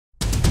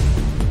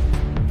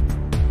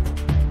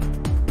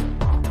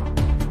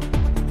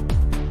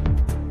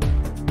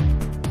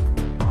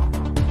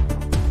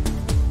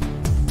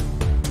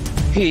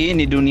Hii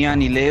ni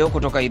Duniani Leo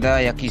kutoka idhaa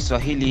ya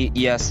Kiswahili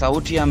ya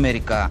Sauti ya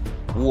Amerika,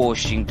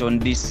 Washington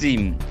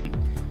DC.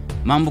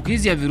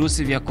 Maambukizi ya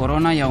virusi vya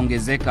korona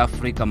yaongezeka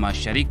Afrika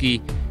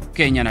Mashariki.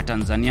 Kenya na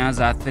Tanzania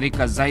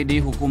zaathirika zaidi,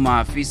 huku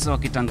maafisa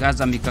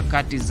wakitangaza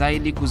mikakati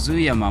zaidi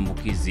kuzuia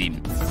maambukizi.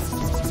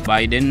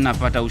 Biden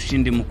apata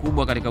ushindi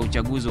mkubwa katika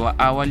uchaguzi wa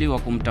awali wa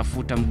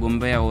kumtafuta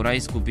mgombea wa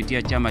urais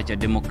kupitia chama cha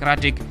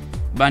Democratic.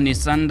 Bernie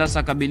Sanders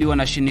akabiliwa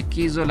na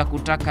shinikizo la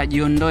kutaka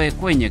jiondoe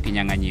kwenye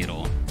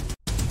kinyang'anyiro.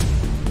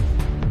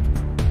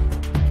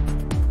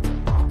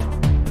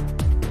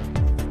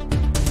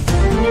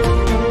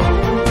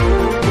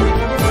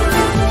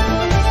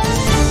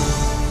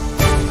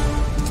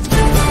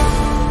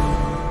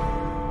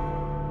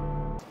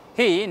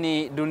 Hii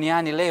ni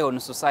Duniani Leo,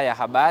 nusu saa ya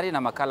habari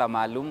na makala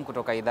maalum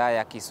kutoka idhaa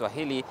ya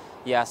Kiswahili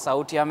ya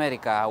Sauti ya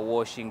Amerika,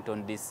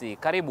 Washington DC.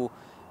 Karibu,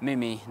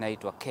 mimi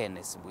naitwa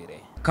Kenneth Bwire.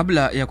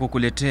 Kabla ya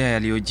kukuletea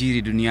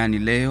yaliyojiri Duniani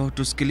Leo,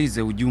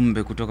 tusikilize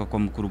ujumbe kutoka kwa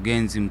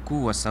mkurugenzi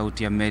mkuu wa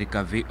Sauti ya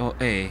Amerika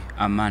VOA,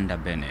 Amanda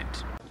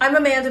Bennett. I'm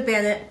Amanda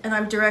Bennett and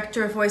I'm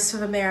Director of Voice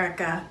of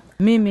America.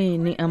 Mimi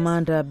ni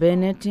Amanda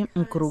Bennett,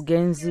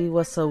 mkurugenzi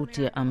wa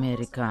Sauti ya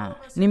Amerika.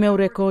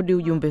 Nimeurekodi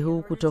ujumbe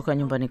huu kutoka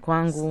nyumbani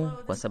kwangu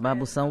kwa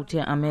sababu Sauti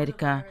ya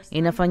Amerika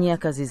inafanyia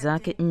kazi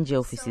zake nje ya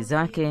ofisi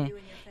zake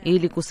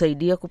ili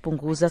kusaidia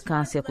kupunguza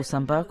kasi ya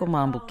kusambaa kwa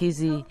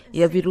maambukizi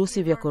ya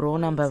virusi vya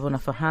korona ambavyo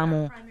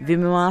nafahamu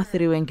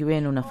vimewaathiri wengi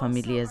wenu na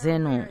familia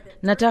zenu.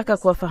 Nataka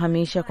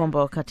kuwafahamisha kwamba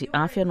wakati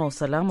afya na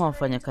usalama wa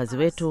wafanyakazi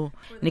wetu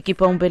ni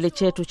kipaumbele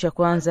chetu cha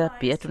kwanza,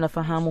 pia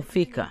tunafahamu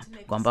fika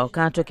kwamba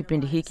wakati wa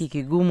kipindi hiki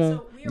kigumu,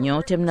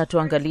 nyote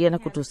mnatuangalia na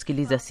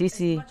kutusikiliza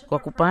sisi kwa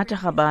kupata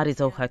habari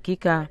za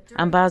uhakika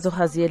ambazo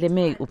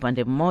hazielemei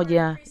upande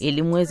mmoja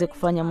ili muweze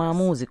kufanya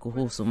maamuzi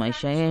kuhusu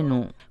maisha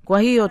yenu.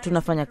 Kwa hiyo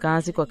tunafanya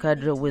kazi kwa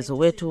kadri ya uwezo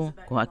wetu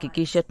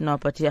kuhakikisha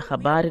tunawapatia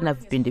habari na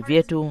vipindi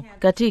vyetu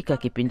katika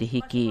kipindi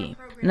hiki.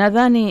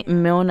 Nadhani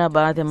mmeona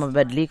baadhi ya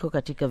mabadiliko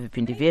katika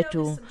vipindi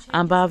vyetu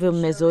ambavyo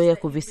mmezoea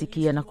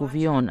kuvisikia na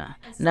kuviona,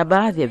 na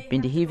baadhi ya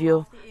vipindi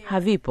hivyo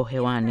havipo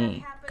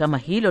hewani. Kama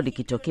hilo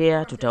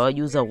likitokea,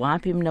 tutawajuza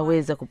wapi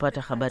mnaweza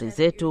kupata habari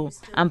zetu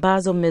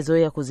ambazo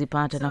mmezoea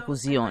kuzipata na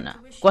kuziona.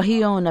 Kwa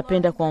hiyo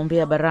napenda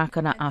kuwaombea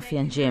baraka na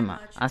afya njema.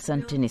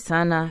 Asanteni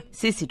sana,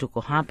 sisi tuko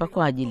hapa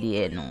kwa ajili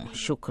yenu.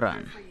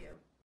 Shukran.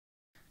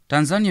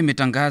 Tanzania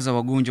imetangaza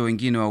wagonjwa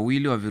wengine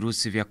wawili wa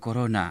virusi vya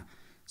korona.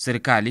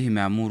 Serikali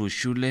imeamuru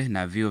shule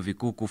na vyuo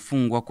vikuu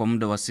kufungwa kwa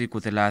muda wa siku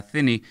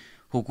 30,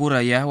 huku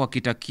raia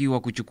wakitakiwa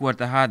kuchukua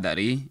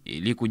tahadhari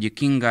ili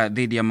kujikinga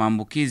dhidi ya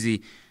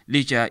maambukizi,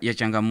 licha ya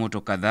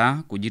changamoto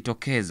kadhaa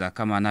kujitokeza,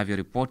 kama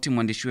anavyoripoti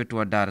mwandishi wetu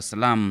wa Dar es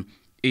Salaam,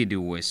 Idi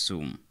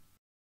Uwesu.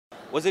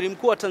 Waziri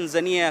Mkuu wa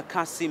Tanzania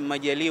Kassim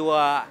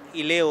Majaliwa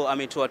leo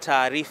ametoa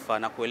taarifa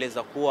na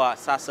kueleza kuwa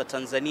sasa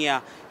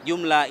Tanzania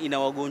jumla ina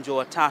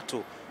wagonjwa 3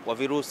 wa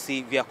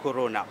virusi vya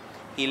korona.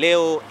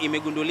 Leo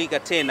imegundulika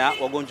tena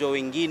wagonjwa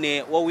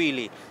wengine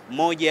 2,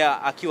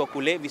 mmoja akiwa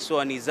kule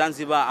visiwani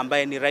Zanzibar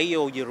ambaye ni raia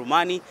wa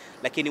Ujerumani,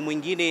 lakini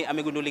mwingine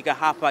amegundulika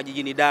hapa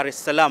jijini Dar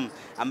es Salaam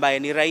ambaye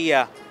ni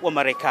raia wa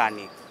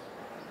Marekani.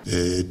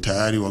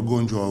 Tayari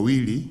wagonjwa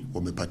 2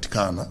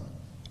 wamepatikana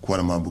kuwa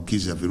na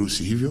maambukizi ya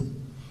virusi hivyo.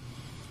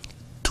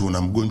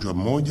 Tuna mgonjwa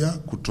mmoja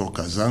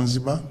kutoka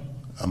Zanzibar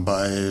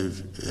ambaye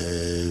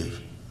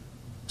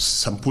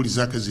sampuli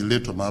zake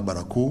zililetwa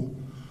maabara kuu.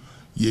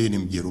 Yeye ni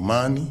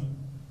Mjerumani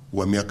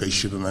wa miaka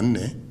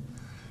 24,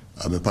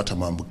 amepata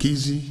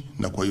maambukizi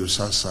na kwa hiyo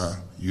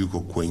sasa yuko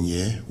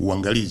kwenye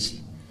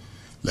uangalizi.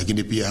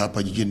 Lakini pia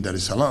hapa jijini Dar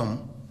es Salaam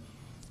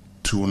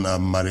tuna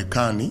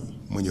Marekani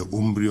mwenye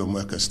umri wa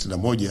miaka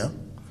 61,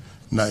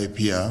 naye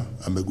pia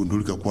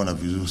amegundulika kuwa na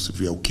virusi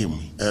vya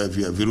ukimwi,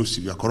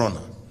 virusi vya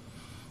korona.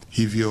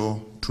 Hivyo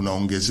tuna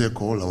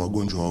ongezeko la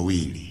wagonjwa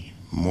 2.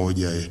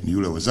 Mmoja ni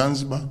yule wa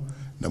Zanzibar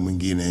na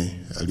mwingine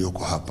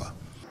aliyoko hapa.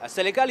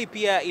 Serikali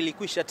pia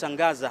ilikwisha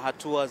tangaza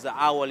hatua za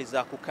awali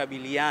za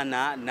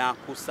kukabiliana na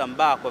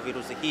kusambaa kwa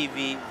virusi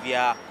hivi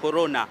vya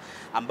korona,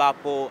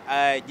 ambapo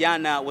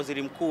jana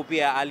waziri mkuu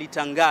pia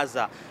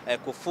alitangaza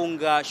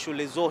kufunga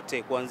shule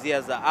zote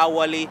kuanzia za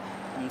awali,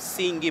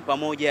 msingi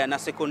pamoja na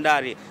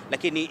sekondari.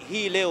 Lakini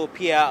hii leo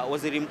pia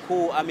waziri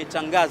mkuu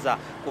ametangaza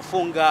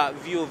kufunga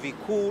vyuo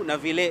vikuu na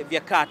vile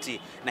vya kati,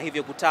 na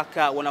hivyo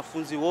kutaka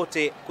wanafunzi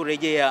wote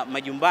kurejea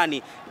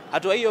majumbani.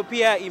 Hatua hiyo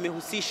pia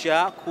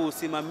imehusisha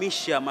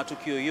kusimamisha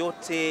matukio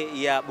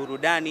yote ya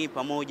burudani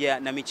pamoja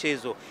na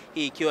michezo.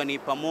 Hii ikiwa ni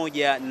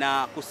pamoja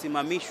na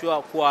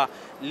kusimamishwa kwa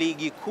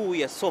ligi kuu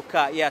ya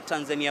soka ya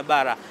Tanzania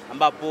bara,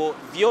 ambapo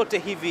vyote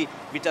hivi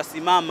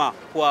vitasimama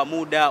kwa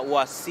muda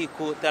wa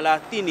siku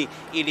 30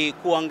 ili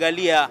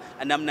kuangalia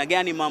namna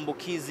gani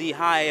maambukizi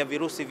haya ya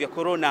virusi vya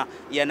korona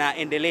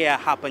yanaendelea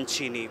hapa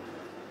nchini.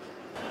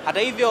 Hata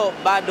hivyo,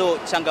 bado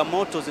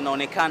changamoto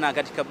zinaonekana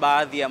katika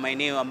baadhi ya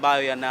maeneo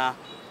ambayo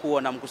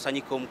yanakuwa na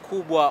mkusanyiko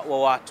mkubwa wa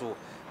watu.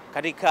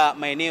 Katika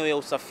maeneo ya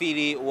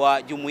usafiri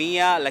wa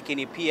jumuiya,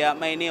 lakini pia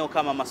maeneo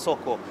kama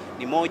masoko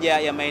ni moja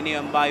ya maeneo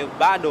ambayo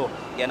bado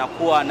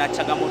yanakuwa na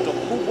changamoto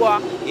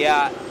kubwa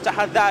ya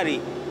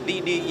tahadhari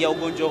dhidi ya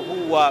ugonjwa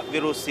huu wa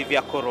virusi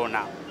vya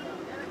korona.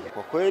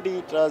 Kwa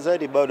kweli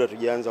tahadhari bado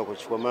hatujaanza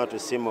kuchukua, maana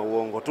tusema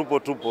uongo, tupo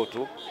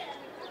tu.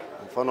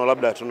 Mfano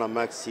labda hatuna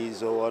max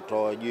hizo, watu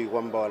hawajui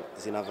kwamba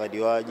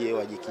zinavadiwaje,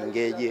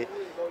 wajikingeje,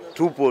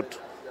 tupo tu.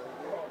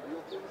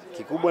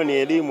 Kikubwa ni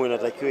elimu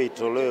inatakiwa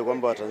itolewe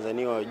kwamba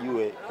Watanzania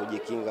wajue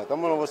kujikinga.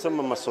 Kama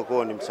wanavyosema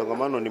masokoni,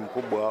 msongamano ni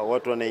mkubwa,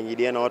 watu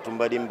wanaingiliana, watu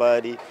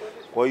mbalimbali,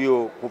 kwa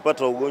hiyo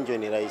kupata ugonjwa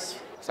ni rahisi.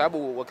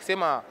 Sababu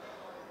wakisema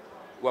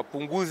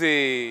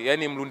wapunguze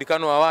yani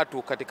mlundikano wa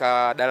watu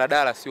katika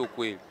daladala sio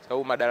kweli.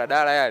 Sababu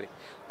madaladala yale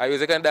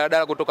haiwezekani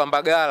daladala kutoka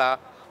Mbagala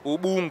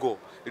Ubungo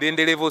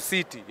liende Level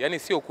City, yani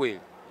sio kweli.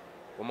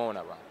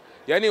 Umeona bwana?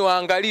 Yani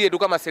waangalie tu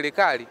kama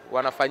serikali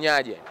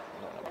wanafanyaje.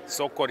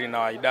 Soko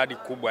lina idadi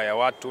kubwa ya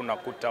watu,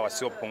 nakuta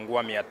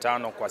wasiopungua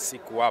 500 kwa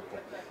siku wapo,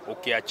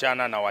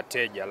 ukiachana na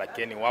wateja,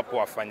 lakini wapo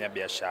wafanya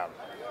biashara.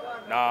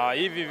 Na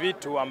hivi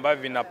vitu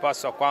ambavyo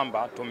vinapaswa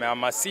kwamba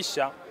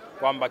tumehamasisha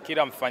kwamba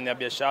kila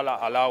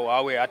mfanyabiashara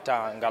awe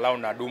hata angalau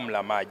na dumu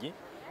la maji,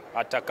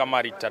 hata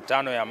kama lita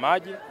 5 ya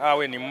maji,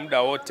 awe ni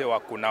muda wote wa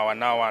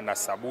kunawanawa na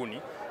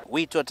sabuni.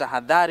 Wito wa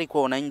tahadhari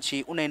kwa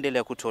wananchi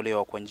unaendelea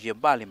kutolewa kwa njia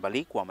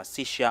mbalimbali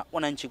kuhamasisha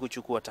wananchi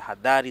kuchukua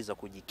tahadhari za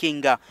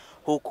kujikinga,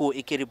 huku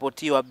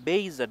ikiripotiwa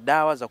bei za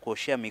dawa za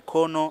kuoshea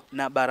mikono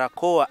na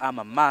barakoa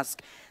ama mask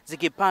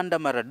zikipanda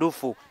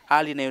maradufu,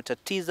 hali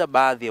inayotatiza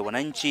baadhi ya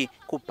wananchi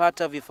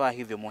kupata vifaa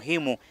hivyo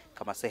muhimu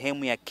kama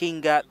sehemu ya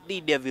kinga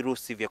dhidi ya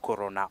virusi vya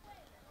korona.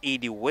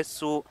 Idi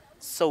Wesu,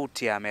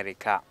 Sauti ya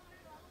Amerika.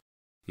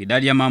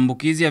 Idadi ya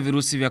maambukizi ya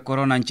virusi vya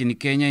korona nchini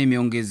Kenya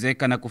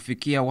imeongezeka na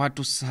kufikia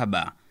watu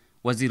 7.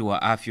 Waziri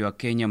wa afya wa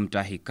Kenya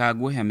Mutahi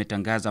Kagwe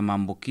ametangaza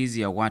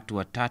maambukizi ya watu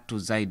 3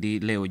 zaidi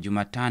leo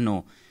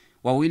Jumatano.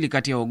 2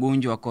 kati ya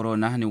wagonjwa wa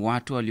korona ni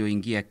watu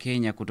walioingia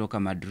Kenya kutoka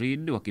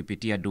Madrid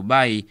wakipitia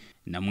Dubai,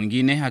 na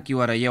mwingine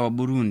akiwa raia wa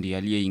Burundi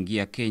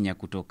aliyeingia Kenya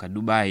kutoka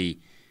Dubai.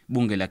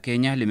 Bunge la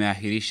Kenya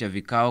limeahirisha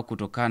vikao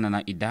kutokana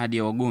na idadi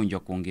ya wagonjwa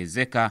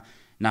kuongezeka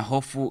na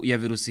hofu ya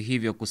virusi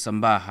hivyo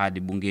kusambaa hadi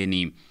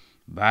bungeni.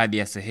 Baadhi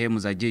ya sehemu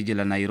za jiji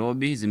la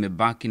Nairobi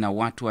zimebaki na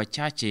watu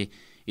wachache,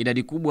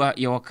 idadi kubwa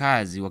ya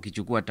wakazi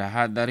wakichukua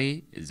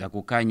tahadhari za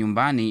kukaa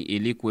nyumbani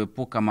ili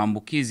kuepuka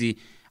maambukizi,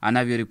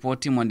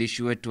 anavyoripoti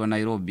mwandishi wetu wa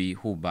Nairobi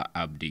Huba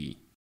Abdi.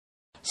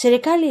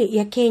 Serikali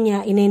ya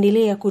Kenya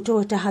inaendelea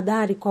kutoa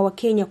tahadhari kwa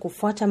Wakenya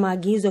kufuata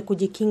maagizo ya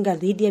kujikinga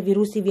dhidi ya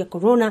virusi vya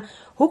korona,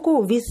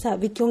 huku visa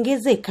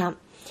vikiongezeka.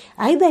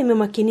 Aidha,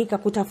 imemakinika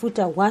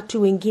kutafuta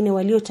watu wengine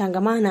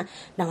waliotangamana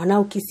na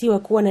wanaokisiwa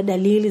kuwa na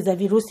dalili za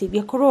virusi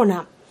vya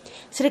korona.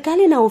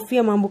 Serikali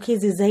inahofia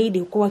maambukizi zaidi,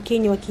 huku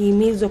Wakenya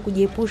wakihimizwa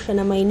kujiepusha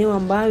na maeneo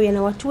ambayo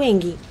yana watu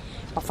wengi.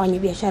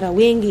 Wafanyabiashara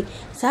wengi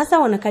sasa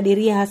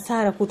wanakadiria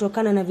hasara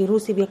kutokana na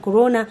virusi vya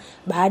korona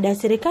baada ya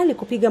serikali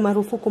kupiga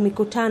marufuku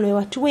mikutano ya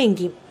watu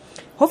wengi.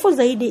 Hofu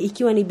zaidi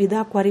ikiwa ni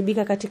bidhaa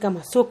kuharibika katika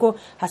masoko,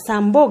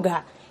 hasa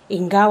mboga.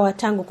 Ingawa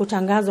tangu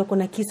kutangazwa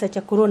kuna kisa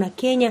cha korona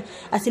Kenya,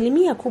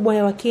 asilimia kubwa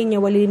ya Wakenya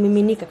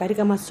walimiminika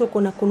katika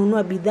masoko na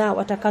kununua bidhaa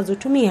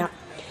watakazotumia.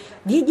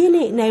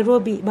 Jijini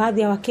Nairobi,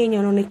 baadhi ya Wakenya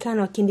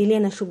wanaonekana wakiendelea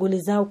na shughuli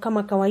zao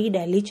kama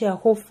kawaida licha ya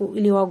hofu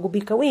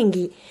iliyowagubika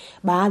wengi.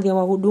 Baadhi ya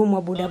wahudumu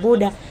wa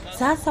bodaboda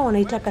sasa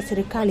wanaitaka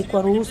serikali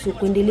kuwaruhusu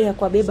kuendelea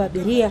kuwabeba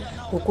abiria,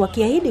 huku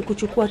wakiahidi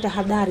kuchukua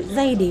tahadhari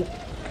zaidi.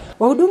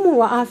 Wahudumu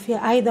wa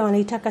afya aidha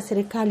wanaitaka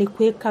serikali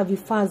kuweka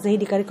vifaa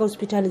zaidi katika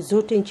hospitali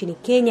zote nchini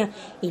Kenya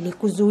ili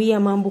kuzuia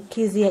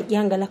maambukizi ya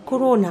janga la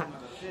korona.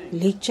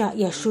 Licha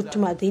ya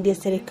shutuma dhidi ya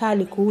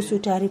serikali kuhusu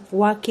taarifu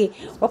wake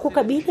wa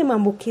kukabili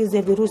maambukizi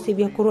ya virusi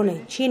vya korona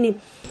nchini,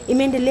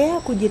 imeendelea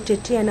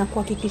kujitetea na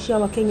kuhakikishia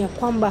Wakenya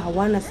kwamba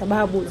hawana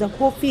sababu za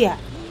kuhofia.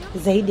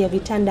 Zaidi ya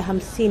vitanda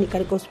 50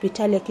 katika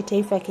hospitali ya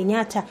kitaifa ya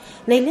Kenyatta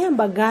na ile ya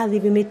Mbagathi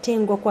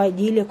vimetengwa kwa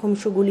ajili ya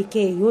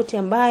kumshughulikia yeyote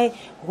ambaye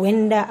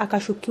huenda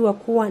akashukiwa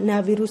kuwa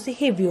na virusi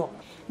hivyo.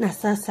 Na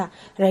sasa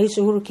Rais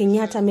Uhuru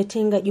Kenyatta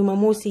ametenga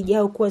Jumamosi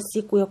ijayo kuwa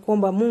siku ya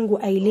kuomba Mungu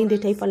ailinde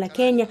taifa la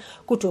Kenya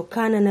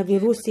kutokana na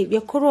virusi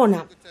vya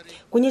korona.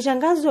 Kwenye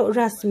tangazo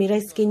rasmi,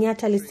 Rais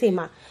Kenyatta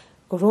alisema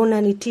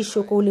korona ni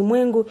tisho kwa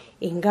ulimwengu,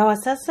 ingawa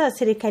sasa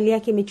serikali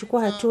yake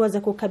imechukua hatua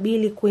za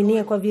kukabili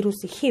kuenea kwa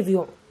virusi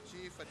hivyo.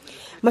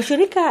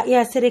 Mashirika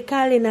ya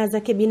serikali na za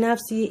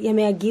kibinafsi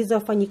yameagiza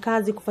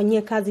wafanyikazi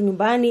kufanyia kazi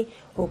nyumbani,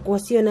 huku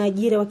wasio na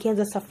ajira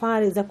wakianza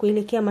safari za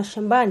kuelekea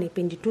mashambani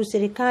pindi tu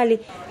serikali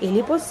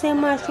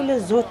iliposema shule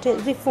zote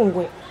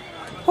zifungwe.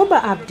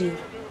 Huba Abdi,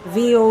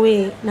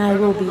 VOA,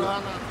 Nairobi.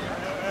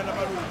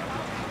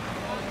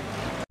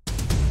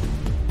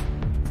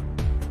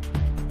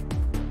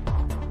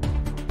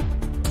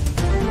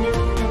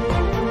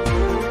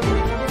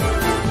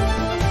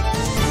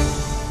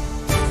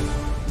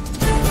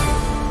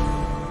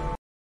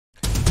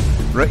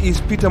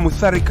 Rais Peter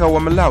Mutharika wa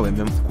Malawi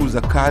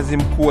amemfukuza kazi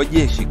mkuu wa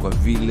jeshi kwa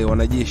vile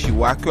wanajeshi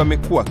wake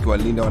wamekuwa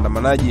wakiwalinda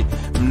waandamanaji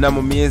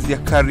mnamo miezi ya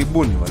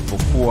karibuni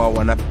walipokuwa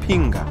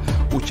wanapinga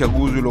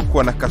uchaguzi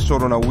uliokuwa na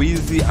kasoro na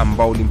wizi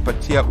ambao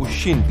ulimpatia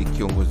ushindi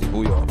kiongozi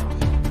huyo.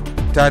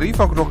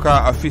 Taarifa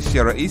kutoka afisi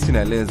ya rais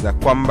inaeleza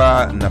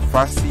kwamba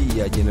nafasi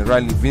ya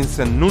Jenerali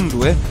Vincent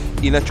Nundwe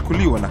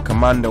inachukuliwa na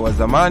kamanda wa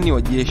zamani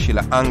wa jeshi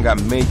la anga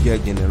Meja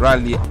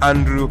Jenerali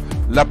Andrew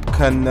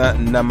Lapkan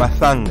na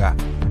Mathanga.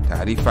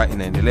 Taarifa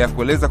inaendelea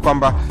kueleza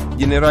kwamba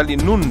Jenerali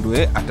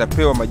Nundwe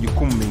atapewa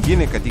majukumu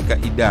mengine katika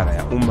idara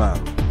ya umma.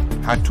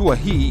 Hatua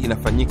hii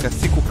inafanyika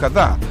siku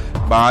kadhaa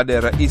baada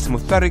ya Rais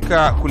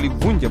Mutharika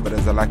kulivunja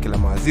baraza lake la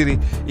mawaziri,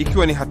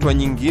 ikiwa ni hatua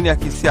nyingine ya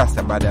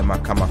kisiasa baada ya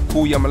mahakama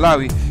kuu ya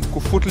Malawi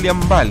kufutilia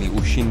mbali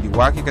ushindi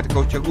wake katika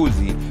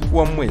uchaguzi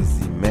wa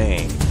mwezi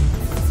Mei.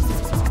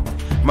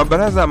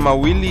 Mabaraza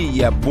mawili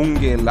ya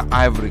bunge la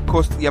Ivory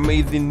Coast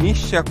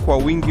yameidhinisha kwa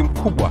wingi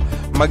mkubwa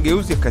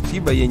mageuzi ya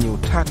katiba yenye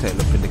utata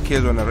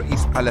yaliyopendekezwa na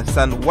Rais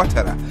Alassane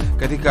Ouattara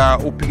katika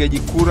upigaji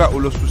kura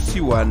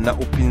uliosusiwa na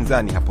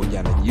upinzani hapo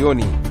jana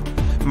jioni.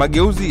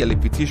 Mageuzi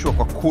yalipitishwa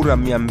kwa kura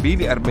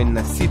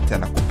 246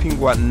 na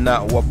kupingwa na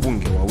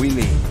wabunge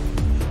wawili.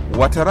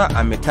 Ouattara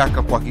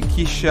ametaka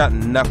kuhakikisha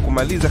na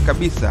kumaliza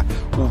kabisa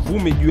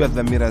uvumi juu ya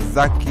dhamira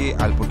zake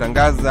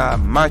alipotangaza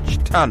Machi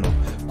 5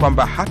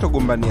 kwamba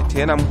hatagombania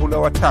tena mhula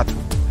wa 3.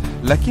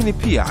 Lakini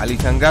pia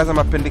alitangaza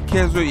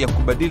mapendekezo ya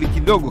kubadili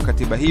kidogo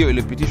katiba hiyo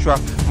iliyopitishwa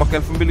mwaka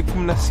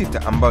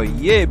 2016 ambayo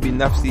yeye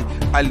binafsi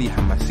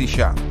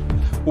alihamasisha.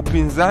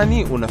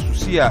 Upinzani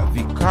unasusia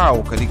vikao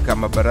katika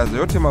mabaraza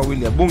yote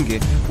mawili ya bunge,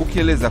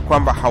 ukieleza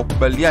kwamba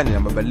haukubaliani na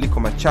mabadiliko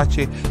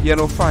machache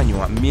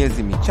yanayofanywa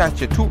miezi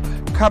michache tu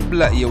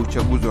kabla ya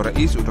uchaguzi wa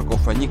rais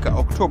utakaofanyika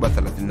Oktoba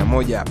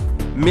 31.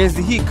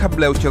 Miezi hii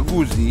kabla ya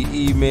uchaguzi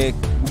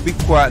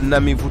imegubikwa na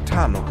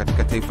mivutano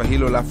katika taifa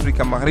hilo la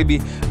Afrika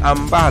Mashariki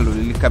ambalo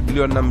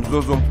lilikabiliwa na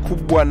mzozo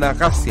mkubwa na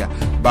ghasia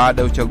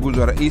baada ya uchaguzi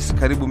wa rais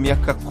karibu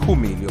miaka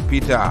 10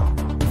 iliyopita.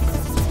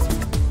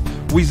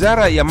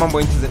 Wizara ya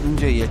mambo ya nchi za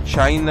nje ya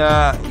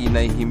China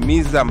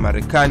inaihimiza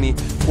Marekani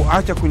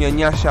kuacha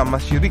kunyanyasha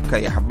mashirika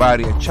ya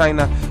habari ya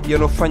China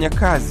yanayofanya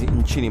kazi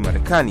nchini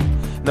Marekani,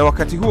 na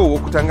wakati huo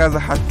kutangaza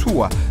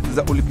hatua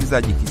za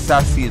ulipizaji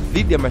kisasi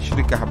dhidi ya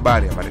mashirika ya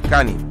habari ya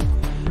Marekani.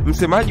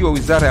 Msemaji wa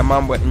Wizara ya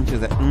mambo ya nchi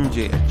za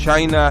nje ya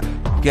China,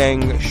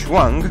 Geng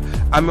Shuang,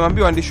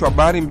 amewaambia waandishi wa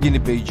habari mjini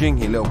Beijing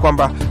hii leo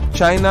kwamba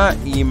China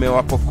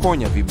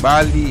imewapokonya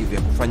vibali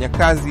vya kufanya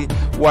kazi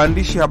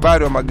waandishi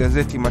habari wa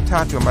magazeti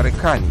matatu ya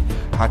Marekani,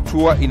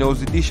 hatua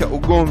inayozidisha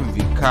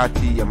ugomvi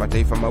kati ya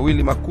mataifa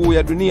mawili makuu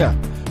ya dunia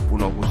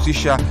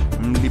unaohusisha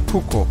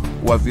mlipuko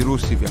wa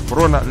virusi vya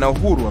korona na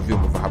uhuru wa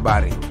vyombo vya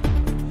habari.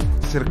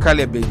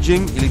 Serikali ya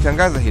Beijing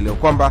ilitangaza hii leo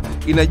kwamba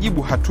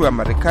inajibu hatua ya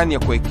Marekani ya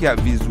kuwekea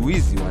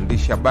vizuizi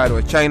waandishi habari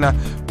wa China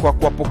kwa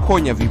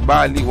kuwapokonya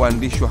vibali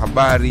waandishi wa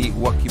habari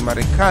wa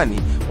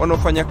Kimarekani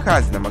wanaofanya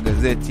kazi na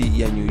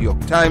magazeti ya New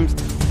York Times,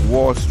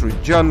 Wall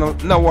Street Journal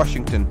na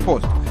Washington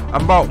Post,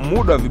 ambao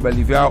muda wa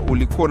vibali vyao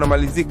ulikuwa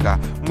unamalizika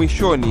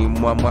mwishoni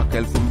mwa mwaka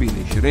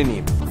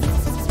 2020.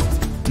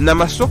 Na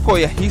masoko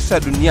ya hisa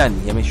duniani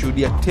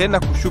yameshuhudia tena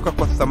kushuka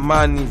kwa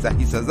thamani za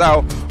hisa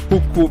zao,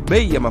 huku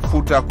bei ya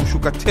mafuta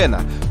kushuka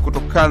tena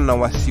kutokana na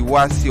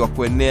wasiwasi wa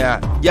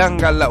kuenea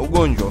janga la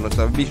ugonjwa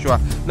unaosababishwa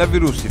na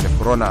virusi vya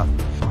korona.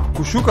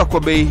 Kushuka kwa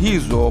bei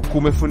hizo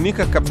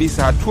kumefunika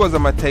kabisa hatua za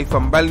mataifa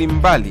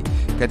mbalimbali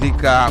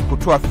katika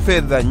kutoa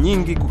fedha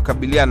nyingi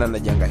kukabiliana na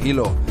janga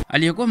hilo.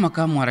 Aliyekuwa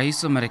makamu wa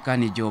rais wa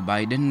Marekani Joe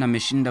Biden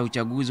ameshinda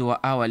uchaguzi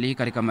wa awali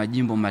katika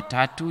majimbo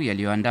matatu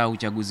yaliyoandaa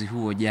uchaguzi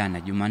huo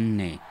jana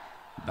Jumanne.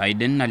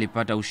 Biden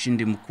alipata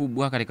ushindi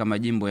mkubwa katika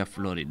majimbo ya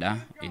Florida,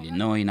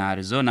 Illinois na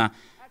Arizona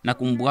na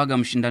kumbwaga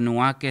mshindani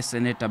wake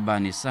Senator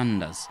Bernie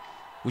Sanders.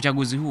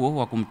 Uchaguzi huo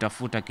wa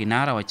kumtafuta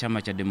kinara wa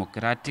chama cha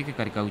Democratic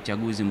katika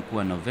uchaguzi mkuu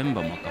wa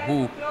Novemba mwaka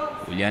huu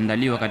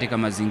uliandaliwa katika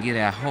mazingira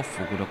ya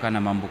hofu kutokana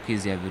na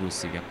maambukizi ya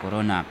virusi vya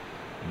korona.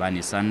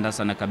 Bernie Sanders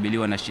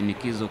anakabiliwa na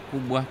shinikizo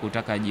kubwa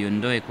kutaka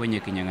ajiondoe kwenye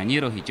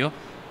kinyang'anyiro hicho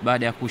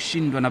baada ya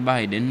kushindwa na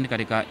Biden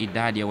katika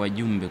idadi ya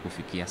wajumbe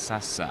kufikia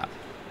sasa.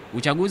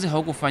 Uchaguzi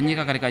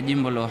haukufanyika katika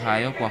jimbo la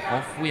Ohio kwa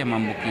hofu ya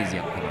maambukizi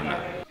ya korona.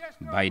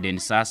 Biden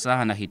sasa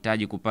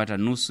anahitaji kupata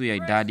nusu ya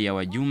idadi ya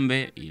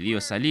wajumbe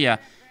iliyosalia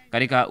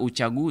katika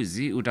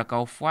uchaguzi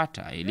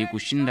utakaofuata ili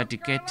kushinda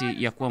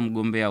tiketi ya kuwa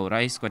mgombea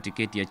urais kwa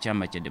tiketi ya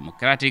chama cha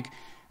Democratic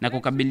na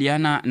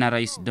kukabiliana na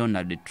Rais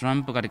Donald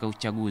Trump katika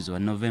uchaguzi wa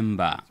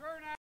Novemba.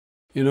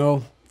 You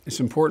know, it's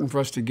important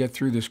for us to get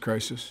through this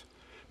crisis,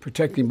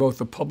 protecting both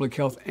the public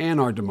health and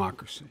our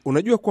democracy.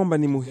 Unajua kwamba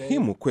ni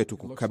muhimu kwetu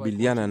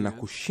kukabiliana na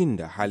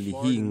kushinda hali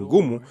hii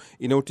ngumu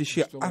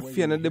inayotishia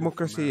afya na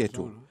demokrasia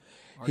yetu.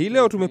 Hii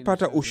leo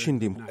tumepata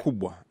ushindi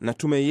mkubwa na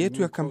tume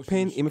yetu ya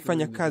kampeni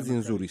imefanya kazi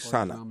nzuri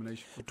sana.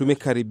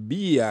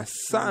 Tumekaribia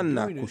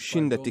sana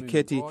kushinda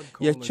tiketi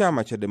ya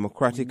chama cha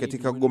Democratic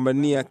katika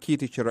kugombania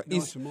kiti cha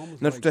rais,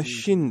 na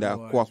tutashinda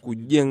kwa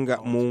kujenga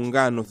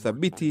muungano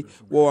thabiti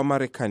wa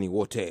Wamarekani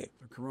wote.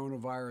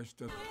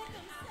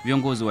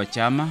 Viongozi wa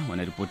chama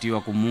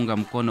wanaripotiwa kumuunga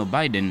mkono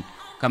Biden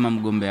kama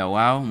mgombea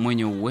wao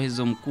mwenye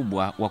uwezo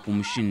mkubwa wa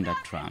kumshinda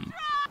Trump.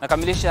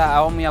 Nakamilisha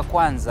awamu ya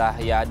kwanza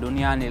ya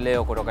Duniani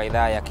Leo kutoka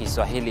idhaa ya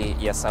Kiswahili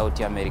ya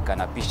Sauti ya Amerika.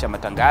 Napisha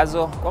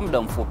matangazo kwa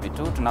muda mfupi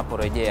tu.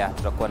 Tunaporejea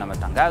tutakuwa na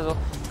matangazo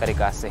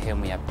katika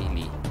sehemu ya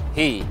pili.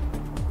 Hii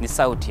ni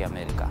Sauti ya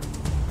Amerika.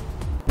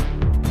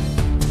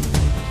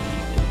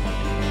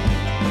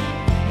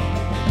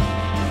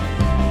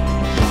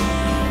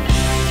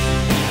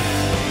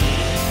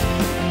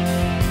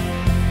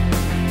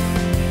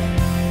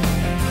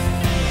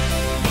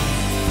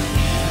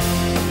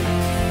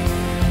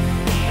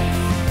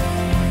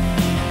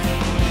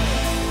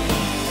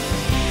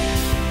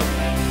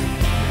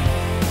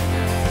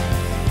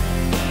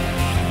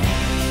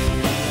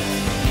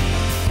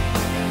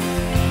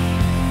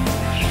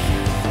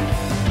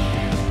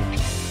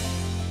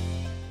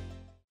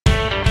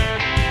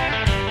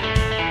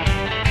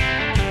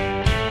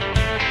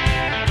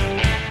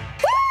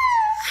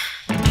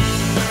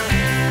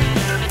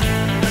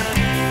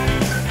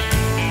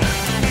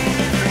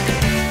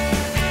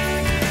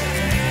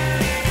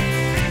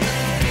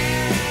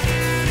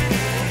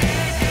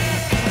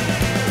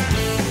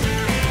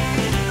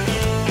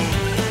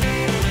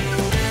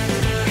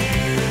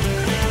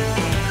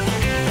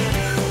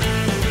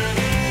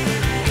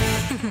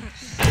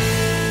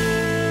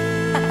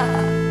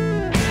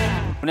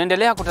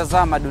 Unaendelea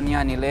kutazama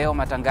Duniani Leo,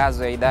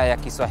 matangazo ya idhaa ya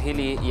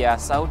Kiswahili ya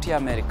Sauti ya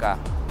Amerika.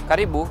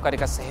 Karibu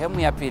katika sehemu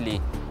ya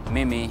pili.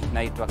 Mimi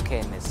naitwa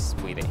Kenneth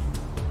Bwire.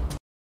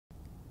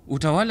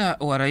 Utawala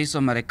wa Rais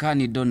wa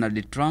Marekani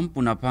Donald Trump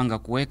unapanga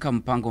kuweka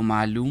mpango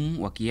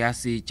maalum wa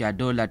kiasi cha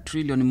dola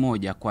trilioni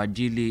 1 kwa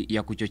ajili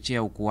ya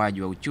kuchochea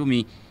ukuaji wa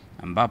uchumi,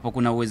 ambapo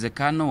kuna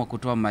uwezekano wa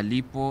kutoa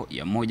malipo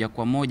ya moja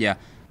kwa moja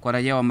kwa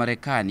raia wa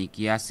Marekani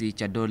kiasi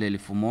cha dola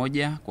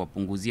 1,000 kwa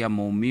punguzia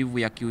maumivu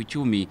ya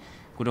kiuchumi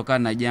kutokana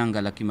na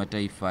janga la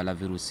kimataifa la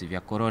virusi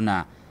vya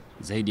korona.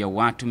 Zaidi ya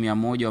watu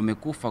 100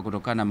 wamekufa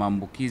kutokana na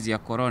maambukizi ya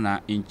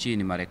korona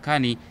nchini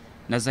Marekani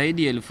na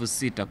zaidi ya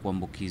 6,000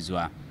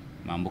 kuambukizwa.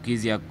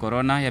 Maambukizi ya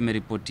korona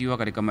yameripotiwa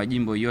katika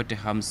majimbo yote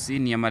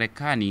 50 ya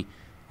Marekani,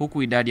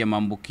 huku idadi ya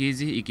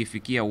maambukizi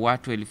ikifikia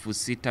watu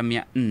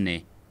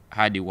 6,400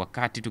 hadi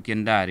wakati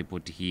tukiandaa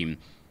ripoti hii.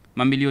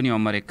 Mamilioni ya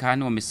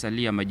Wamarekani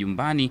wamesalia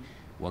majumbani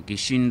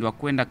wakishindwa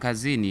kwenda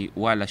kazini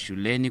wala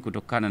shuleni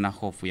kutokana na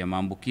hofu ya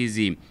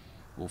maambukizi.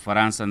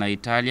 Ufaransa na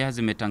Italia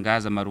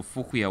zimetangaza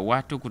marufuku ya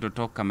watu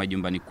kutotoka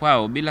majumbani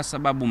kwao bila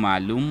sababu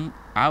maalum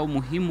au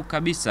muhimu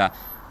kabisa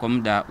kwa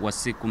muda wa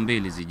siku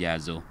 2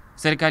 zijazo.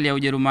 Serikali ya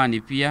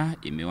Ujerumani pia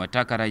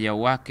imewataka raia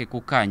wake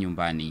kukaa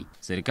nyumbani.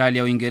 Serikali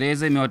ya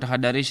Uingereza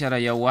imewatahadharisha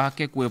raia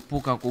wake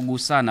kuepuka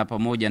kugusana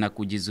pamoja na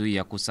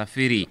kujizuia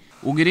kusafiri.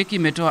 Ugiriki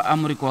imetoa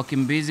amri kwa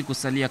wakimbizi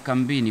kusalia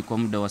kambini kwa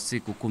muda wa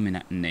siku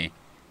 14.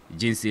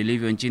 Jinsi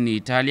ilivyo nchini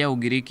Italia,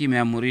 Ugiriki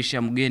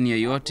imeamurisha mgeni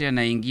yeyote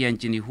anayeingia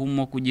nchini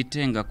humo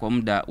kujitenga kwa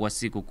muda wa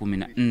siku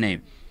 14.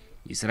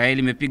 Israeli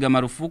imepiga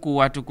marufuku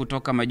watu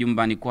kutoka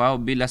majumbani kwao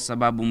bila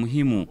sababu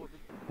muhimu.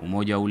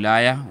 Umoja wa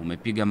Ulaya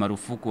umepiga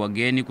marufuku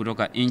wageni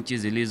kutoka nchi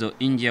zilizo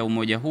nje ya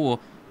umoja huo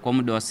kwa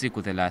muda wa siku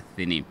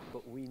 30.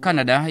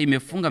 Canada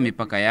imefunga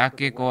mipaka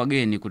yake kwa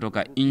wageni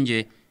kutoka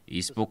nje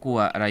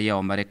isipokuwa raia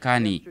wa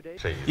Marekani.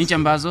 Nchi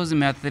ambazo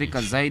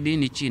zimeathirika zaidi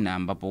ni China,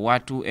 ambapo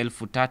watu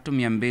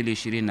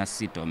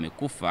 3,226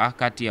 wamekufa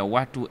kati ya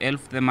watu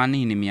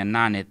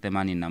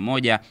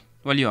 80,881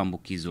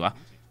 walioambukizwa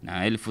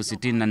na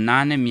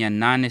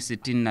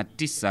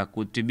 68,869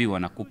 kutibiwa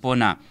na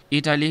kupona.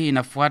 Italia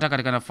inafuata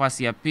katika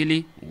nafasi ya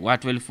pili,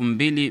 watu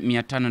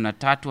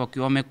 2,503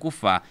 wakiwa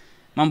wamekufa.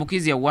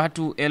 Maambukizi ya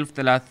watu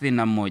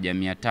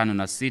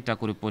 31,506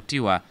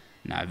 kuripotiwa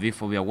na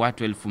vifo vya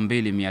watu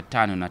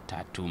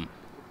 2,503.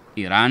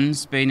 Iran,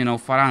 Spain na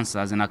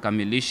Ufaransa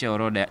zinakamilisha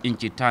orodha ya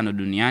nchi 5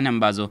 duniani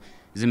ambazo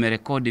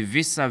zimerekodi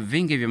visa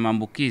vingi vya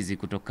maambukizi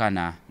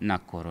kutokana na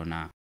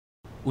korona.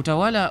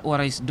 Utawala wa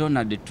Rais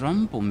Donald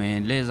Trump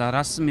umeeleza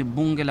rasmi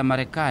bunge la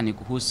Marekani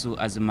kuhusu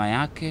azma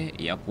yake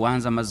ya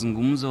kuanza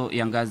mazungumzo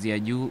ya ngazi ya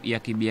juu ya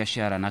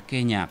kibiashara na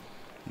Kenya.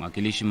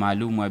 Mwakilishi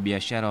maalum wa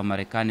biashara wa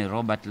Marekani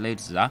Robert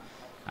Lighthizer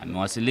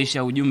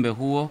amewasilisha ujumbe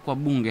huo kwa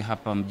bunge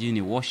hapa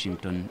mjini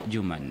Washington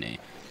Jumanne.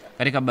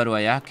 Katika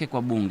barua yake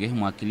kwa bunge,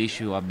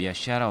 mwakilishi wa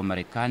biashara wa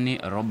Marekani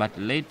Robert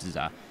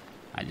Lighthizer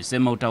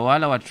alisema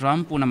utawala wa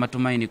Trump una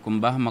matumaini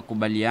kwamba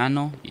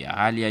makubaliano ya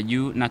hali ya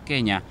juu na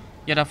Kenya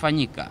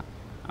yatafanyika,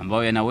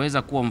 ambayo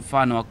yanaweza kuwa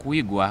mfano wa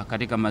kuigwa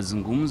katika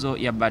mazungumzo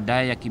ya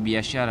baadaye ya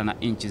kibiashara na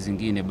nchi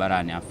zingine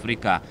barani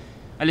Afrika.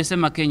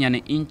 Alisema Kenya ni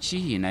nchi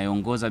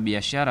inayoongoza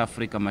biashara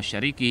Afrika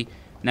Mashariki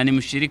na ni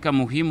mshirika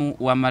muhimu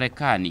wa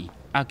Marekani,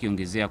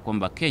 akiongezea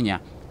kwamba Kenya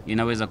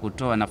inaweza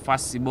kutoa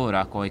nafasi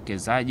bora kwa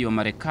wawekezaji wa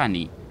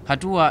Marekani.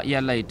 Hatua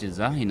ya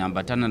Lighthizer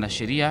inaambatana na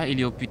sheria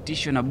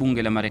iliyopitishwa na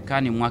bunge la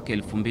Marekani mwaka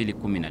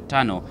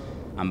 2015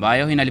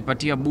 ambayo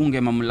inalipatia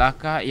bunge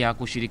mamlaka ya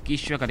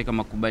kushirikishwa katika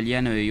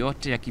makubaliano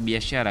yoyote ya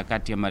kibiashara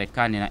kati ya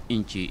Marekani na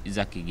nchi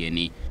za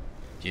kigeni.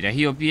 Sheria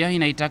hiyo pia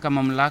inaitaka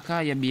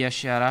mamlaka ya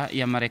biashara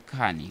ya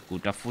Marekani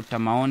kutafuta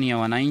maoni ya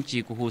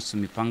wananchi kuhusu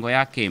mipango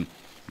yake.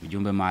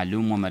 Mjumbe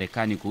maalum wa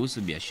Marekani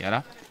kuhusu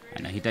biashara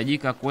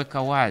anahitajika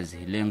kuweka wazi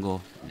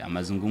lengo la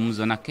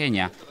mazungumzo na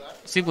Kenya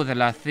siku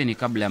 30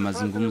 kabla ya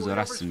mazungumzo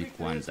rasmi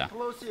kuanza.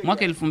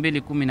 Mwaka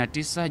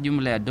 2019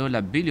 jumla ya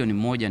dola bilioni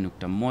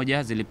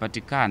 1.1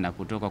 zilipatikana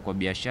kutoka kwa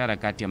biashara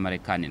kati ya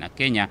Marekani na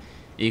Kenya,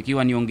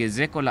 ikiwa ni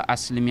ongezeko la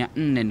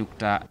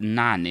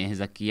 4.8%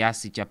 za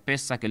kiasi cha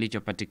pesa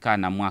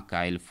kilichopatikana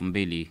mwaka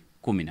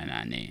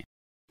 2018.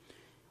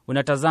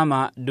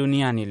 Unatazama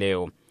Duniani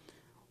Leo.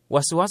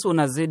 Wasiwasi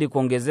unazidi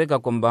kuongezeka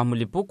kwamba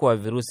mlipuko wa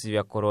virusi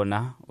vya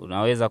korona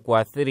unaweza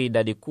kuathiri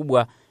idadi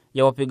kubwa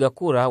ya wapiga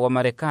kura wa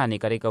Marekani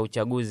katika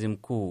uchaguzi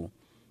mkuu.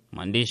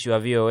 Mwandishi wa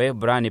VOA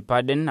Brian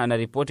Padden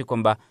anaripoti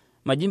kwamba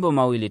majimbo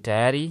mawili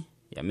tayari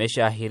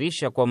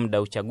yameshaahirisha kwa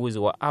muda uchaguzi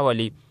wa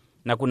awali,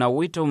 na kuna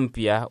wito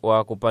mpya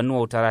wa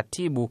kupanua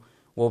utaratibu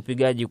wa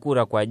upigaji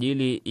kura kwa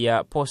ajili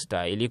ya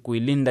posta ili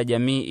kuilinda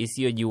jamii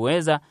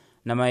isiyojiweza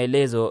na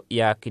maelezo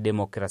ya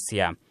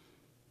kidemokrasia.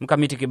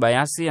 Mkamiti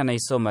Kibayasi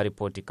anaisoma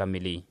ripoti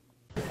kamili.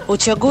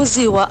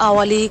 Uchaguzi wa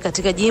awali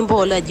katika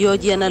jimbo la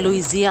Georgia na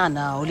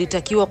Louisiana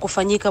ulitakiwa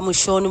kufanyika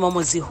mwishoni mwa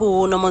mwezi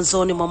huu na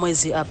mwanzoni mwa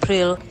mwezi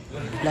April,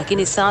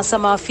 lakini sasa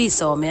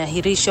maafisa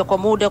wameahirisha kwa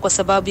muda kwa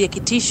sababu ya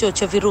kitisho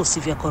cha virusi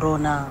vya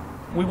korona.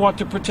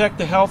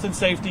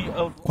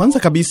 Kwanza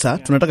kabisa,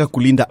 tunataka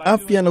kulinda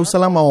afya na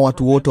usalama wa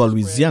watu wote wa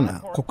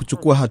Louisiana kwa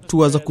kuchukua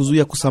hatua za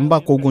kuzuia kusambaa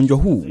kwa ugonjwa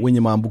huu wenye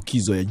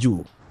maambukizo ya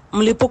juu.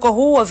 Mlipuko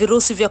huu wa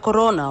virusi vya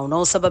korona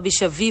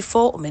unaosababisha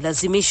vifo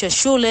umelazimisha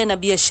shule na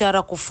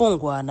biashara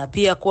kufungwa na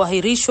pia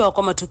kuahirishwa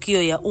kwa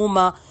matukio ya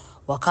umma,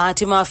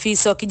 wakati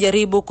maafisa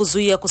wakijaribu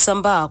kuzuia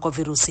kusambaa kwa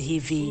virusi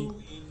hivi.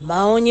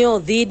 Maonyo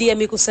dhidi ya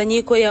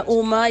mikusanyiko ya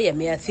umma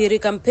yameathiri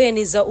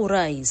kampeni za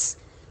urais.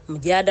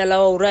 Mjadala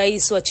wa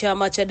urais wa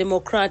chama cha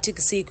Democratic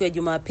siku ya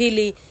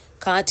Jumapili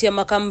kati ya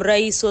makamu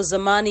rais wa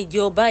zamani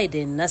Joe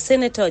Biden na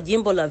seneta wa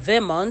jimbo la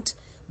Vermont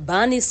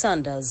Bernie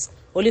Sanders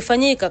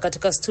ulifanyika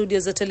katika studio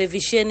za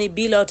televisheni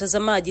bila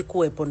watazamaji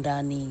kuwepo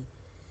ndani.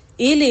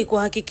 Ili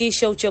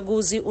kuhakikisha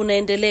uchaguzi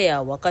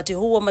unaendelea wakati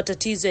huu wa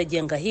matatizo ya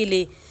janga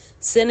hili,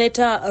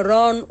 Senator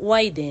Ron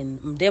Wyden,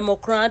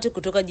 mdemokrat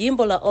kutoka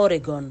jimbo la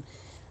Oregon,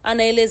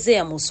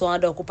 anaelezea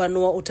muswada wa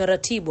kupanua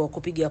utaratibu wa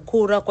kupiga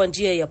kura kwa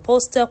njia ya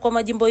posta kwa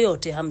majimbo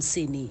yote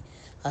 50,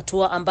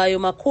 hatua ambayo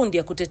makundi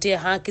ya kutetea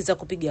haki za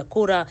kupiga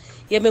kura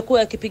yamekuwa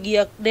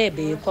yakipigia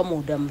debe kwa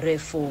muda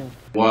mrefu.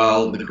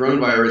 While the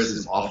coronavirus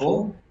is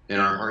awful,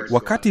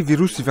 wakati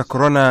virusi vya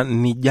korona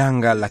ni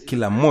janga la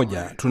kila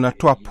mmoja,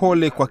 tunatoa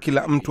pole kwa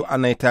kila mtu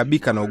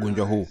anayetaabika na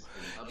ugonjwa huu.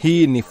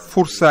 Hii ni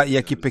fursa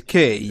ya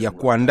kipekee ya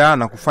kuandaa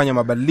na kufanya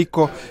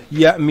mabadiliko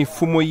ya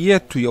mifumo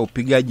yetu ya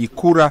upigaji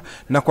kura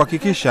na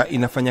kuhakikisha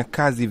inafanya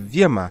kazi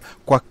vyema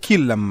kwa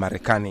kila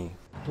Mmarekani.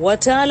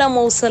 Wataalamu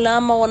wa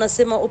usalama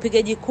wanasema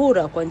upigaji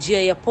kura kwa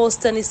njia ya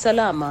posta ni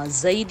salama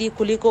zaidi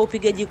kuliko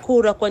upigaji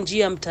kura kwa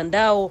njia ya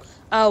mtandao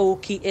au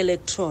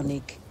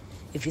kielektroniki.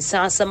 Hivi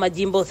sasa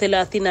majimbo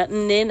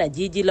 34 na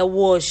jiji la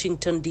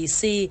Washington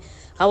DC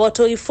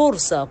hawatoi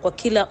fursa kwa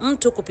kila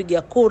mtu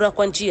kupiga kura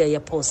kwa njia ya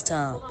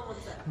posta.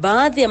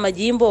 Baadhi ya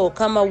majimbo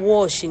kama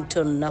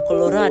Washington na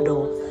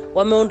Colorado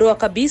wameondoa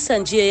kabisa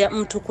njia ya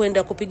mtu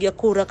kwenda kupiga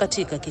kura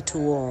katika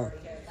kituo.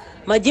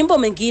 Majimbo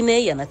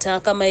mengine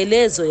yanataka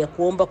maelezo ya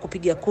kuomba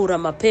kupiga kura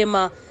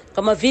mapema,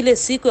 kama vile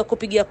siku ya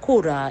kupiga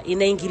kura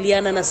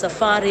inaingiliana na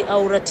safari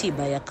au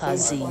ratiba ya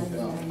kazi.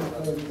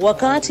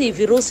 Wakati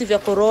virusi vya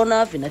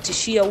korona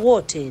vinatishia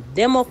wote,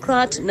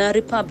 Democrat na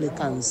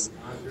Republicans,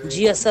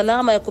 njia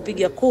salama ya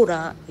kupiga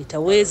kura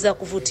itaweza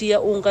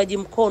kuvutia uungaji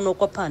mkono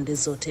kwa pande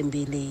zote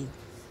mbili.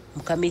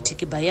 Mkamiti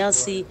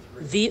Kibayasi,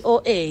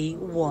 VOA,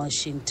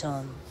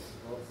 Washington.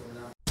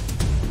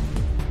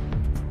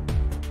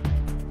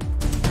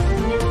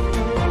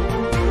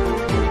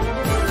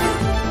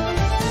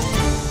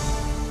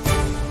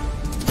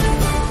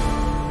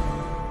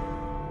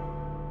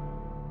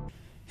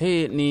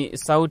 Hii ni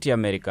Sauti ya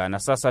Amerika, na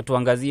sasa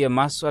tuangazie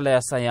masuala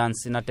ya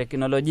sayansi na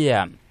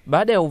teknolojia.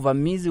 Baada ya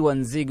uvamizi wa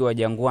nzige wa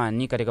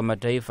jangwani katika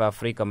mataifa ya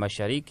Afrika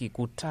Mashariki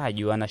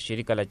kutajwa na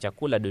shirika la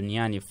chakula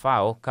duniani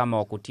FAO kama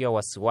wakutia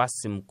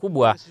wasiwasi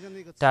mkubwa,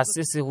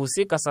 taasisi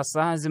husika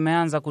sasa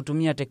zimeanza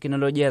kutumia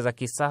teknolojia za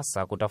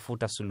kisasa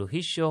kutafuta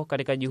suluhisho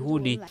katika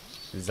juhudi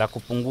za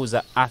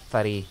kupunguza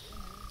athari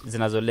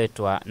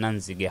zinazoletwa na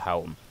nzige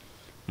hao.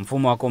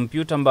 Mfumo wa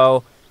kompyuta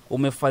ambao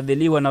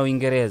umefadhiliwa na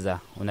Uingereza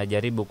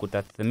unajaribu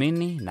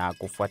kutathmini na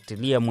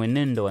kufuatilia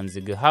mwenendo wa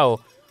nzige hao,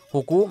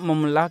 huku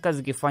mamlaka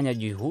zikifanya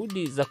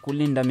juhudi za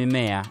kulinda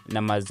mimea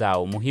na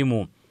mazao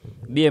muhimu.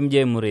 BMJ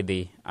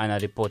Muridhi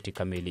anaripoti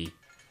kamili.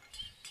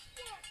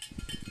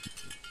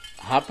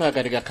 Hapa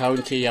katika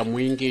kaunti ya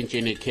Mwingi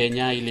nchini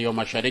Kenya iliyo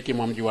mashariki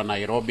mwa mji wa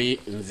Nairobi,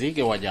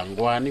 nzige wa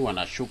jangwani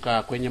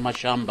wanashuka kwenye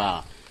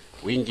mashamba.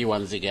 Wingi wa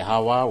nzige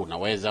hawa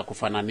unaweza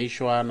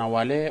kufananishwa na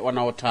wale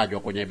wanaotajwa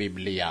kwenye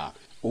Biblia.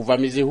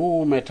 Uvamizi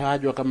huu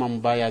umetajwa kama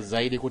mbaya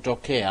zaidi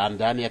kutokea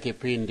ndani ya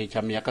kipindi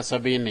cha miaka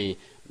 70,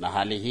 na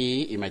hali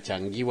hii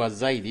imechangiwa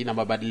zaidi na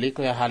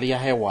mabadiliko ya hali ya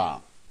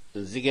hewa.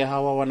 Nzige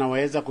hawa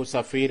wanaweza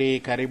kusafiri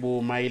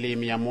karibu maili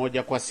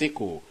 100 kwa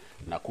siku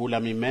na kula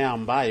mimea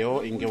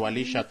ambayo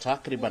ingewalisha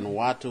takriban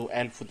watu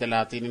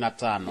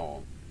 35,000.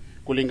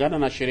 Kulingana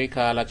na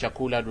shirika la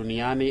chakula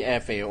duniani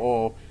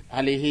FAO,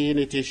 hali hii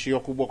ni tishio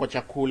kubwa kwa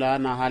chakula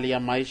na hali ya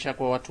maisha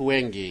kwa watu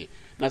wengi,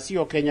 na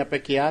sio Kenya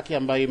peke yake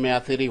ambayo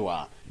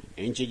imeathiriwa.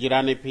 Nchi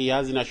jirani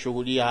pia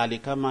zinashuhudia hali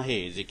kama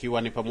hii,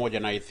 zikiwa ni pamoja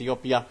na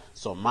Ethiopia,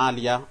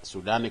 Somalia,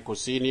 Sudani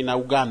Kusini na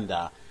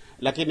Uganda.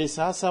 Lakini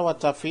sasa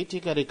watafiti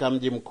katika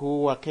mji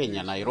mkuu wa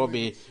Kenya,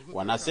 Nairobi,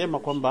 wanasema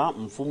kwamba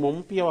mfumo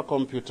mpya wa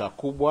kompyuta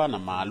kubwa na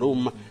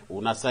maalum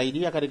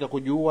unasaidia katika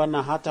kujua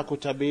na hata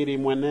kutabiri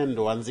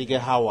mwenendo wa nzige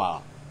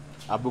hawa.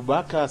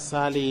 Abubakar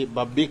Sali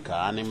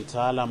Babika ni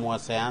mtaalamu wa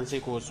sayansi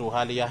kuhusu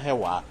hali ya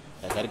hewa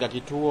katika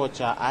kituo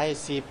cha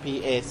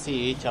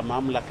ICPAC cha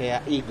mamlaka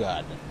ya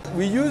IGAD.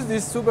 We use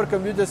this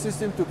supercomputer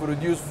system to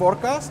produce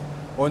forecast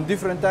on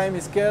different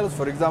time scales,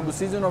 for example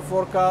seasonal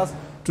forecast.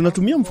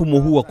 Tunatumia mfumo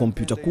huu wa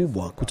kompyuta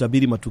kubwa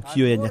kutabiri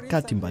matukio ya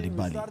nyakati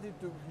mbalimbali.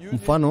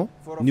 Mfano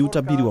ni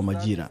utabiri wa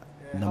majira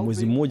na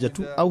mwezi mmoja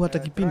tu au hata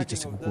kipindi cha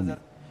siku 10.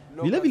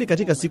 Vilevile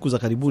katika siku za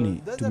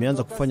karibuni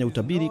tumeanza kufanya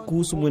utabiri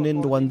kuhusu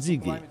mwenendo wa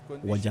nzige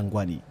wa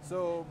jangwani.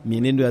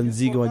 Mienendo ya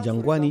nzige wa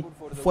jangwani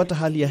hufuata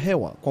hali ya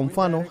hewa, kwa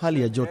mfano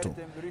hali ya joto,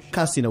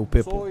 kasi na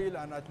upepo,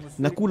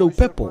 na kule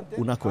upepo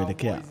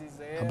unakoelekea.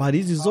 Habari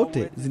hizi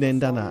zote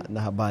zinaendana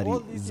na habari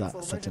za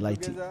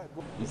satellite.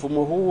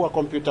 Mfumo huu wa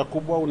kompyuta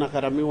kubwa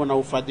unagharamiwa na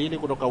ufadhili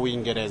kutoka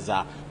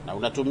Uingereza na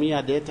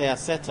unatumia data ya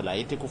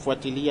satellite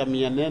kufuatilia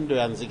mienendo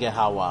ya nzige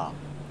hawa.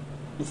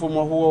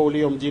 Mfumo huo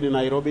ulio mjini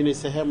Nairobi ni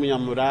sehemu ya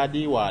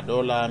mradi wa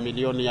dola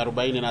milioni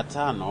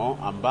 45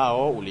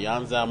 ambao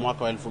ulianza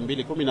mwaka wa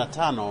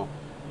 2015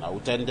 na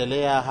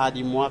utaendelea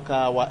hadi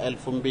mwaka wa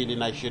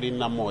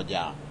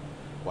 2021.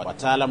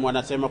 Wataalamu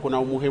wanasema kuna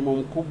umuhimu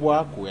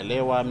mkubwa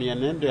kuelewa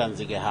mienendo ya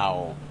nzige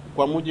hao.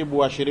 Kwa mujibu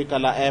wa shirika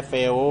la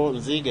FAO,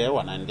 nzige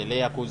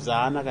wanaendelea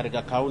kuzaana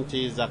katika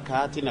kaunti za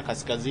kati na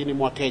kaskazini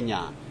mwa Kenya.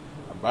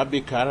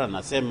 Babikar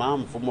anasema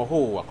mfumo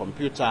huu wa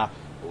kompyuta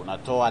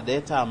unatoa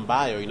data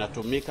ambayo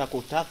inatumika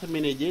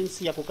kutathmini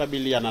jinsi ya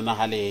kukabiliana na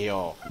hali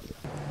hiyo.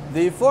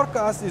 The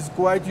forecast is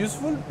quite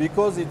useful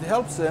because it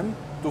helps them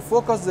to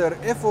focus their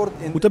effort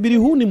in... Utabiri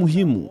huu ni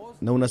muhimu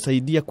na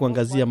unasaidia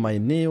kuangazia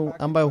maeneo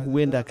ambayo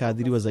huenda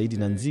yakaathiriwa zaidi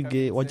na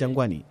nzige wa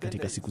jangwani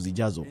katika siku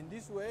zijazo.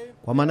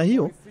 Kwa maana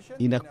hiyo,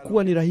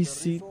 inakuwa ni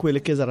rahisi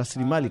kuelekeza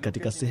rasilimali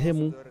katika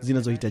sehemu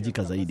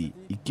zinazohitajika zaidi,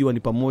 ikiwa ni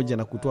pamoja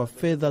na kutoa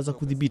fedha za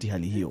kudhibiti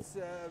hali hiyo.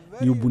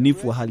 Ni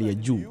ubunifu wa hali ya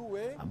juu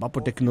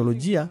ambapo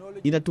teknolojia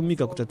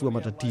inatumika kutatua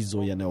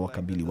matatizo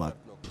yanayowakabili watu.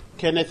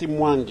 Kenneth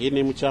Mwangi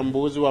ni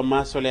mchambuzi wa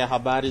masuala ya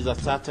habari za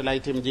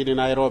satellite mjini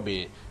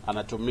Nairobi.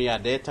 Anatumia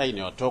data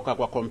inayotoka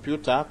kwa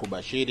kompyuta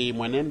kubashiri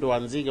mwenendo wa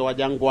nzige wa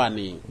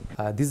jangwani.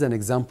 This is an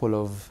example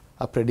of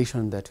a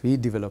prediction that we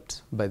developed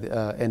by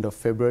the end of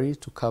February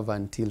to cover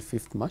until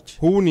 5th March.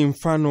 Huu ni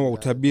mfano wa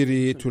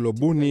utabiri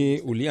tulobuni,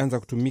 ulianza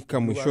kutumika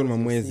mwishoni mwa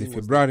mwezi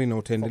Februari na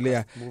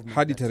utaendelea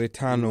hadi tarehe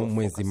 5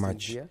 mwezi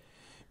Machi.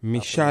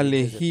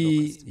 Mishale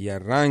hii ya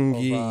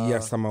rangi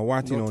ya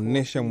samawati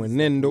inaonyesha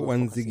mwenendo wa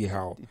nzige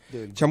hao.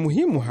 Cha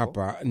muhimu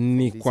hapa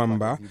ni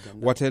kwamba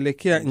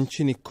wataelekea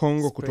nchini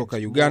Kongo kutoka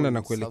Uganda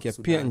na kuelekea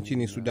pia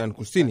nchini Sudan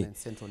Kusini.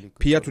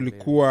 Pia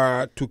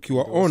tulikuwa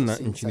tukiwaona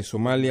nchini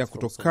Somalia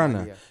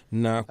kutokana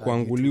na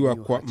kuanguliwa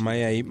kwa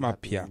mayai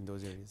mapya.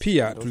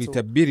 Pia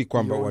tulitabiri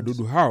kwamba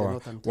wadudu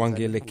hawa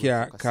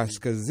wangeelekea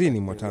kaskazini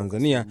mwa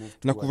Tanzania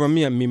na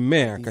kuvamia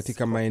mimea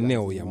katika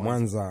maeneo ya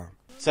Mwanza.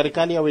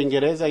 Serikali ya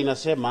Uingereza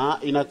inasema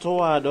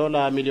inatoa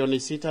dola milioni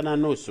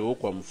 6.5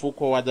 kwa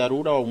mfuko wa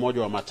dharura wa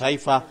Umoja wa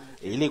Mataifa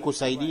ili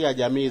kusaidia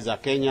jamii za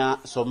Kenya,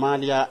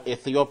 Somalia,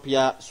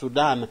 Ethiopia,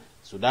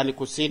 Sudani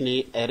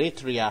Kusini,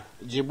 Eritrea,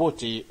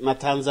 Djibouti na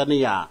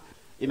Tanzania.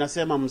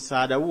 Inasema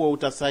msaada huo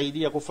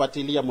utasaidia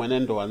kufuatilia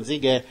mwenendo wa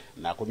nzige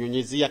na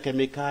kunyunyizia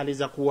kemikali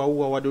za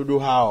kuwaua wadudu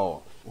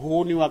hao.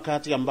 Huu ni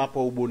wakati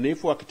ambapo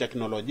ubunifu wa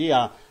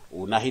kiteknolojia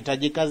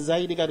unahitajika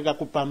zaidi katika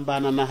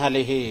kupambana na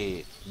hali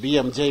hii.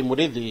 BMJ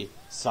Muridhi,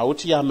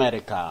 Sauti ya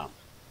Amerika.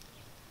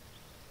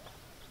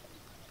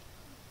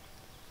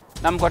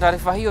 Na kwa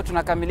taarifa hiyo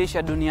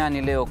tunakamilisha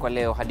Duniani Leo kwa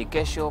leo. Hadi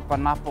kesho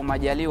panapo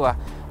majaliwa,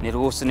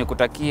 niruhusu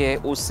nikutakie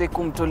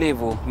usiku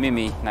mtulivu.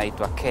 Mimi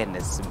naitwa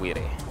Kenneth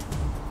Bwire.